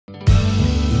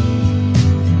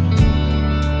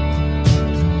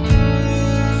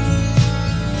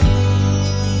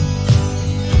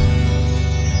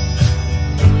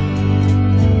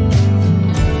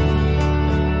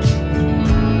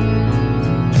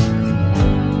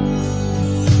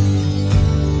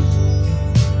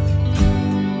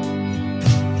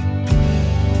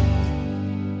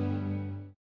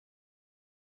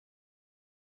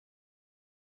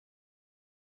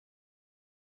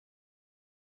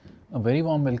A very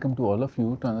warm welcome to all of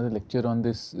you to another lecture on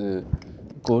this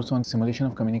course on simulation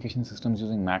of communication systems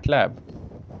using Matlab.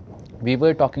 We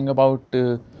were talking about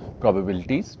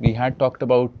probabilities. We had talked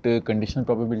about conditional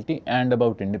probability and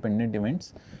about independent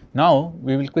events. Now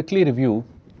we will quickly review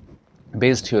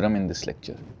Bayes' theorem in this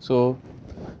lecture. So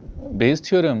Bayes'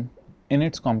 theorem in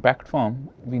its compact form,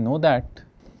 we know that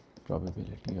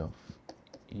probability of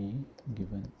E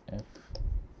given F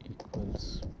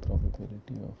equals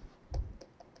probability of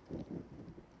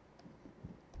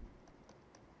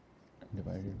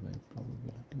divided by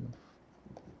probability of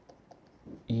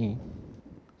E,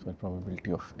 so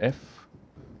probability of F,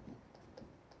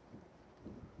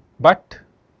 but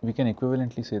we can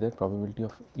equivalently say that probability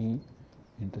of E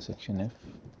intersection F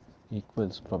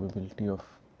equals probability of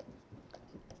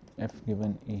F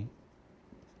given E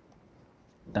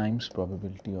times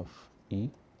probability of E,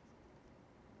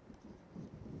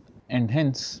 and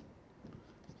hence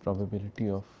probability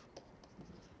of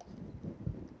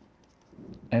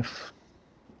F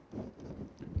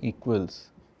equals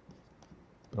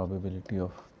probability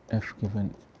of F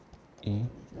given E,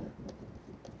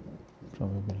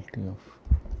 probability of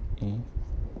E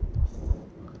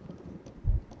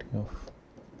of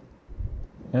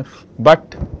F.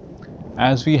 But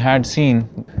as we had seen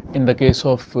in the case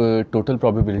of total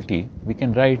probability, we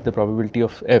can write the probability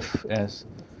of F as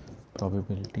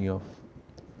probability of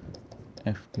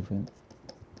F given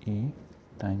E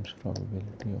times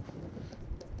probability of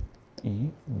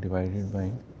E divided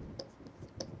by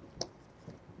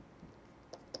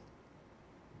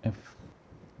F,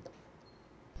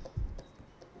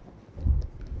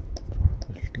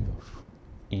 probability of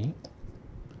E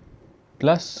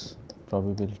plus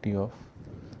probability of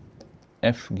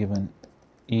F given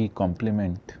E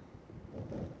complement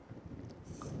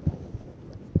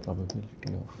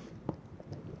probability of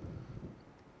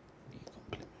E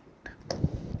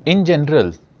complement. In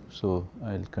general, so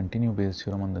I will continue Bayes'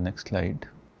 theorem on the next slide.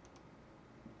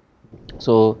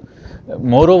 So,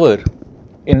 moreover,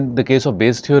 in the case of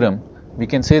Bayes' theorem, we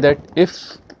can say that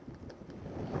if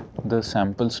the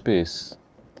sample space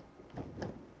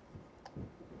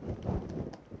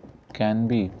can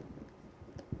be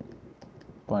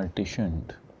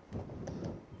partitioned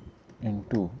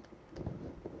into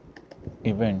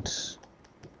events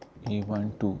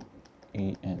E1 to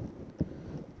En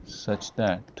such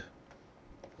that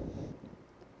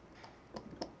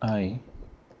I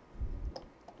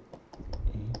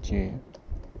Ej,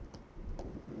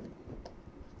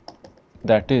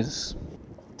 that is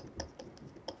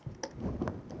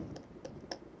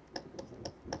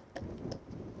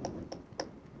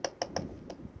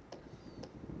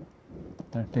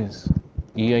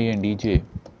Ei and Ej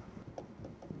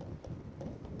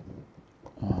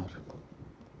are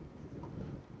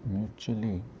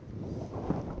mutually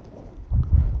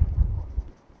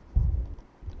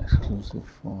exclusive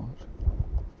for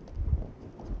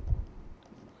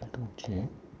equal to J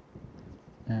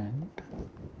and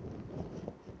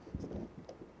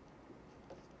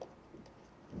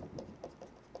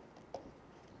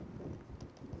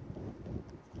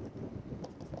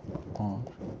or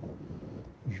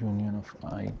union of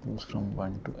I goes from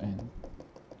 1 to N,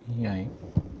 Ei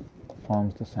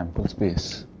forms the sample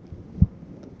space.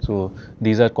 So,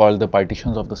 these are called the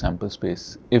partitions of the sample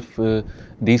space. If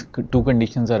these two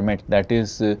conditions are met, that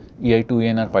is Ei to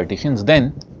En are partitions,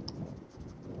 then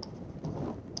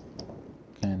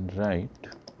can write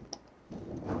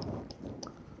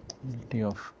probability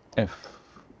of F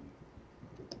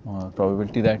or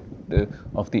probability that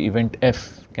of the event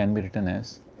F can be written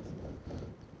as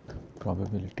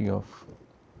probability of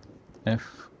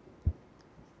F,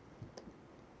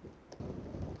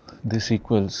 this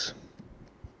equals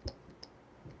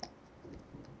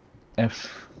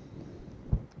F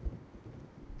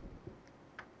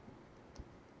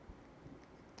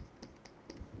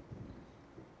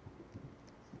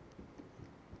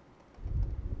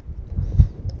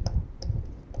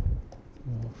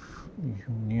of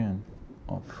union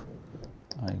of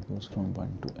I goes from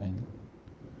 1 to N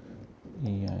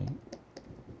Ei,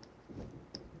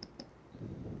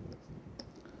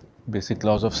 basic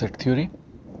laws of set theory.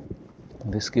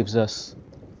 This gives us,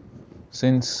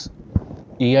 since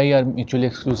Ei are mutually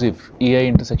exclusive, Ei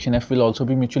intersection F will also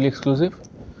be mutually exclusive.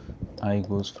 I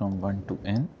goes from 1 to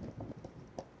N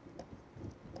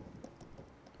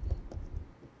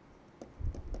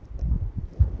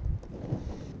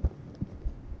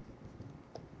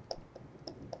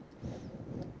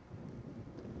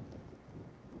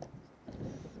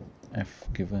F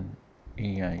given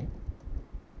Ei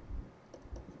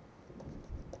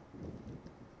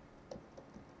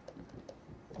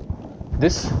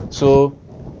this. So,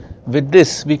 with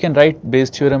this we can write Bayes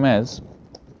theorem as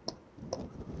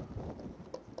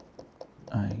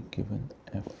I given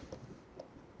f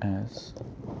as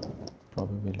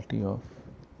probability of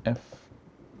f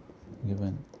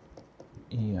given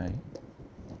ei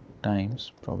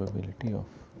times probability of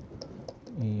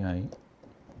ei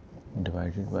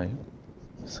divided by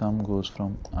sum goes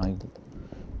from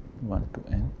I1 to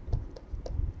n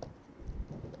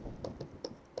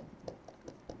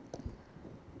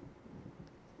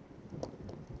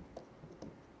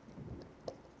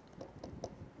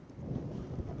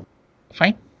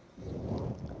fine.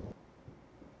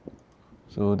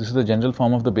 So, this is the general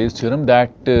form of the Bayes theorem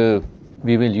that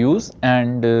we will use,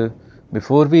 and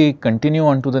before we continue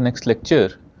on to the next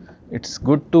lecture, it is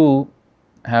good to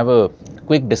have a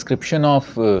quick description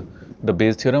of the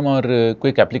Bayes theorem or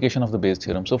quick application of the Bayes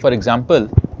theorem. So, for example,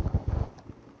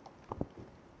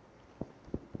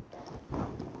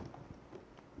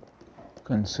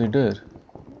 consider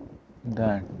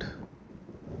that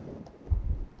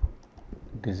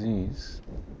disease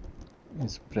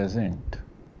is present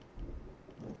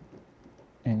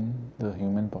in the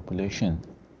human population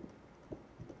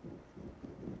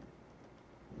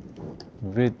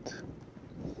with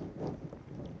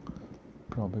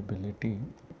probability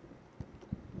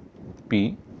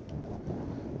p,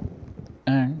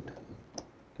 and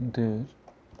there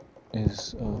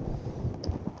is a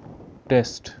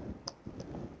test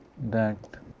that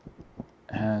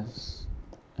has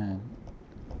an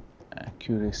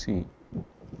accuracy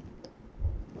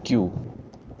q,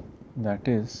 that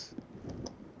is,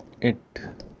 it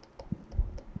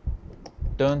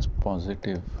turns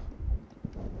positive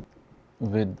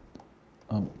with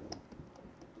a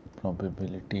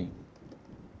probability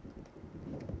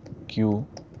q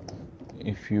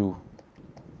if you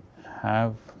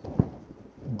have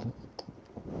the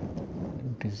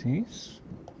disease,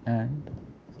 and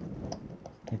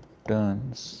it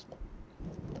turns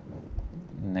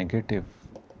negative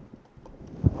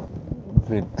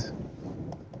with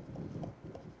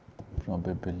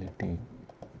probability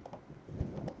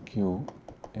q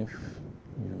if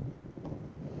you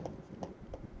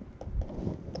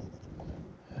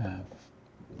have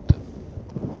the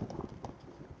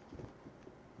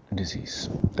disease.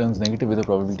 Turns negative with the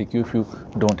probability q if you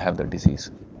don't have the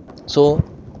disease. So,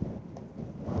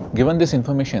 given this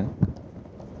information,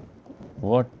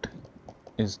 what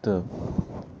is the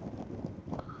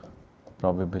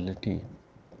probability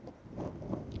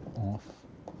of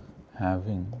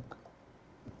having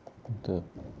the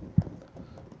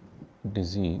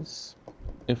disease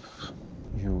if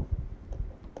you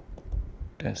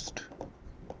test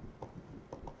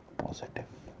positive?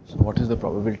 So, what is the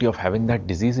probability of having that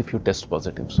disease if you test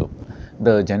positive? So,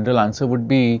 the general answer would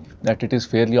be that it is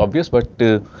fairly obvious, but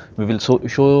we will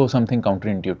show something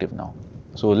counterintuitive now.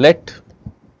 So, let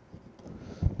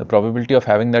the probability of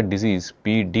having that disease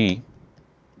PD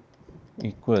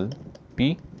equal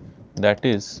P, that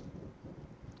is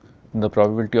the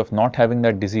probability of not having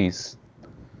that disease.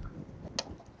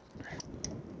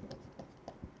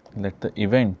 Let the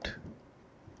event,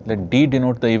 let D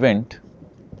denote the event,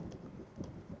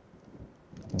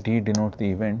 D denote the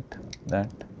event that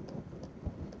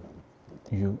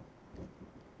you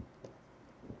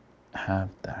have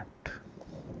that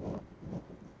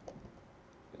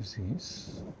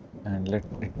disease, and let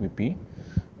it be P.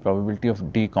 Probability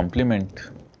of D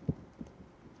complement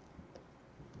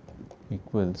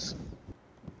equals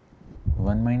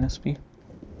 1 minus P,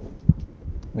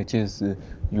 which is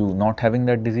you not having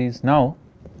that disease now.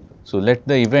 So, let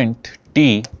the event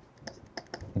T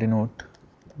denote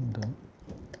the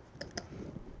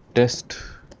test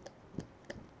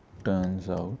turns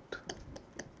out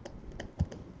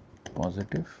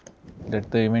positive. Let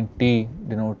the event T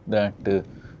denote that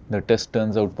the test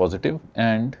turns out positive,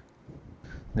 and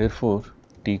therefore,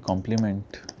 T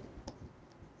complement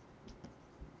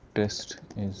test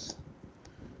is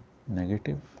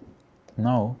negative.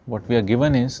 Now, what we are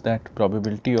given is that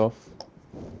probability of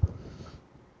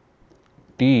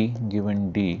T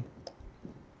given D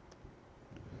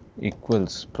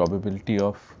equals probability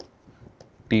of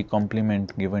T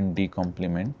complement given D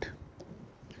complement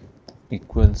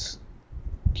equals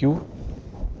Q,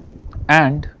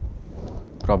 and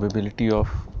probability of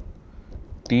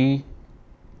T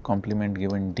complement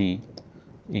given D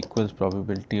equals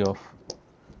probability of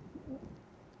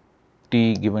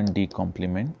T given D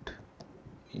complement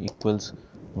equals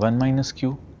 1 minus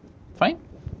Q, fine.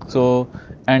 So,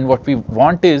 and what we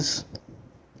want is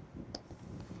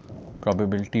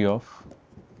probability of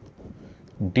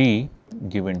D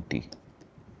given T,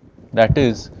 that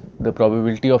is the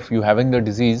probability of you having the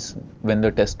disease when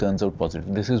the test turns out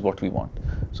positive. This is what we want.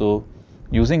 So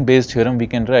using Bayes' theorem, we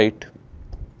can write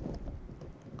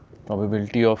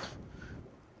probability of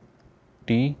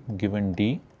T given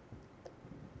D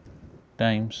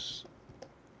times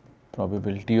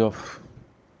probability of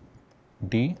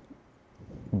D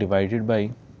divided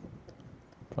by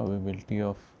probability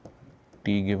of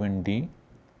T given D,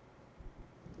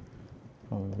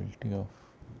 probability of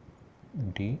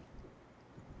D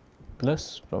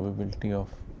plus probability of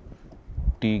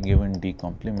T given D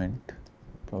complement,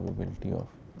 probability of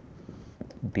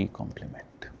D complement.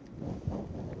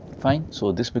 Fine.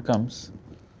 So this becomes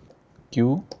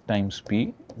Q times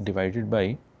P divided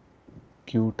by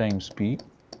Q times P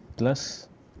plus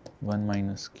 1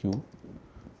 minus Q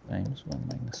times 1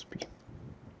 minus P.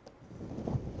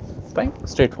 Fine,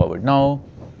 straightforward. Now,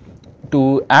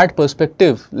 to add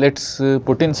perspective, let's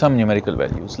put in some numerical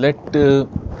values. Let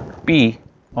P,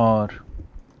 or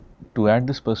to add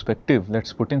this perspective,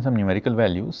 let's put in some numerical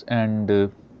values,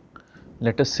 and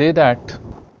let us say that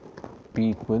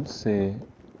P equals, say,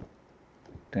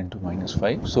 10 to minus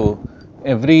 5. So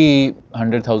every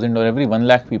 100,000 or every 1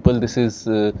 lakh people, this is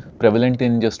prevalent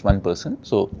in just one person.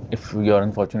 So if you are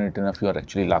unfortunate enough, you are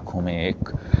actually lakhon mein ek.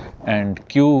 And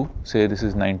Q, say this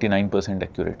is 99%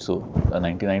 accurate. So a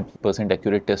 99%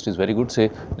 accurate test is very good. Say,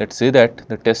 let's say that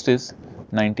the test is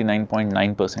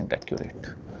 99.9%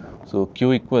 accurate. So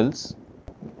Q equals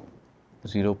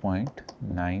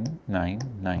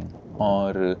 0.999,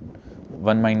 or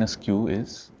 1 minus Q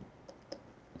is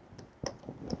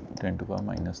 10 to the power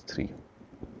minus 3.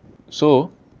 So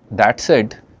that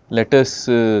said, let us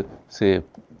say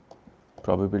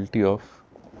probability of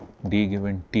D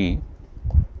given T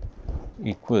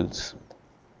equals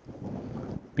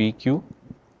PQ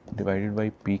divided by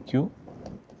PQ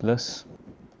plus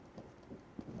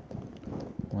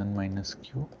 1 minus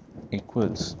Q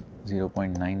equals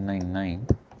 0.999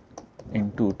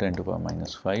 into 10 to the power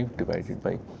minus 5 divided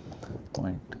by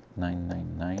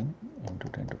 0.999 into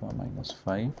 10 to the power minus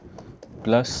 5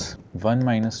 plus 1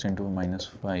 minus 10 to the minus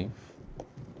 5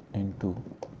 into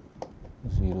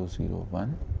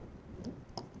 001,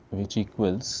 which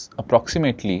equals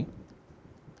approximately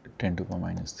 10 to the power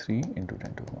minus 3 into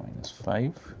 10 to the power minus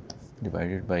 5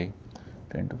 divided by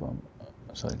 10 to the power,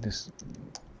 this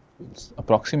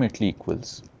approximately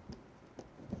equals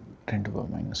 10 to the power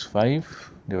minus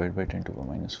 5 divided by 10 to the power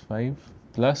minus 5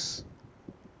 plus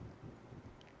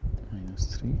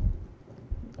minus 3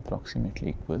 approximately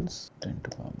equals 10 to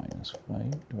the power minus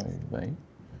 5 divided by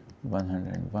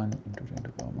 101 into 10 to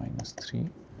the power minus 3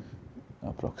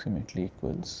 approximately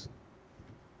equals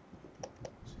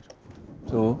 0.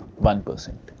 So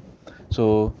 1%.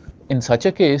 So in such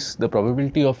a case, the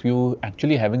probability of you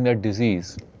actually having that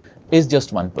disease is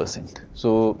just 1%.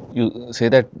 So you say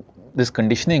that this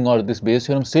conditioning or this Bayes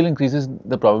theorem still increases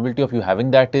the probability of you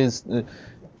having that is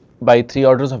by 3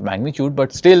 orders of magnitude,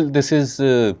 but still this is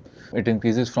it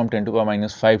increases from 10 to the power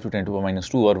minus 5 to 10 to the power minus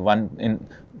 2, or 1 in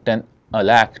 10 a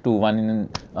lakh to 1 in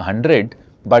 100,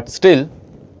 but still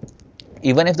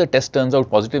even if the test turns out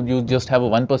positive, you just have a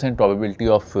 1% probability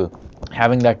of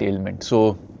having that ailment.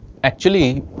 So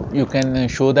actually you can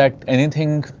show that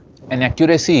anything, an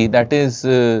accuracy that is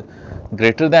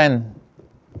greater than,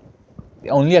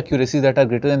 only accuracies that are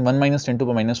greater than 1 minus 10 to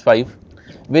the minus 5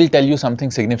 will tell you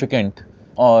something significant,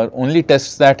 or only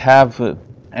tests that have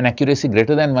an accuracy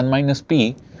greater than 1 minus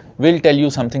p will tell you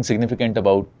something significant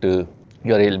about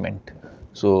your ailment.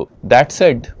 So that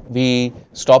said, we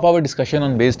stop our discussion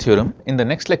on Bayes' theorem. In the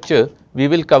next lecture, we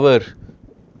will cover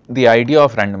the idea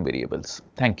of random variables.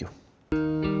 Thank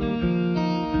you.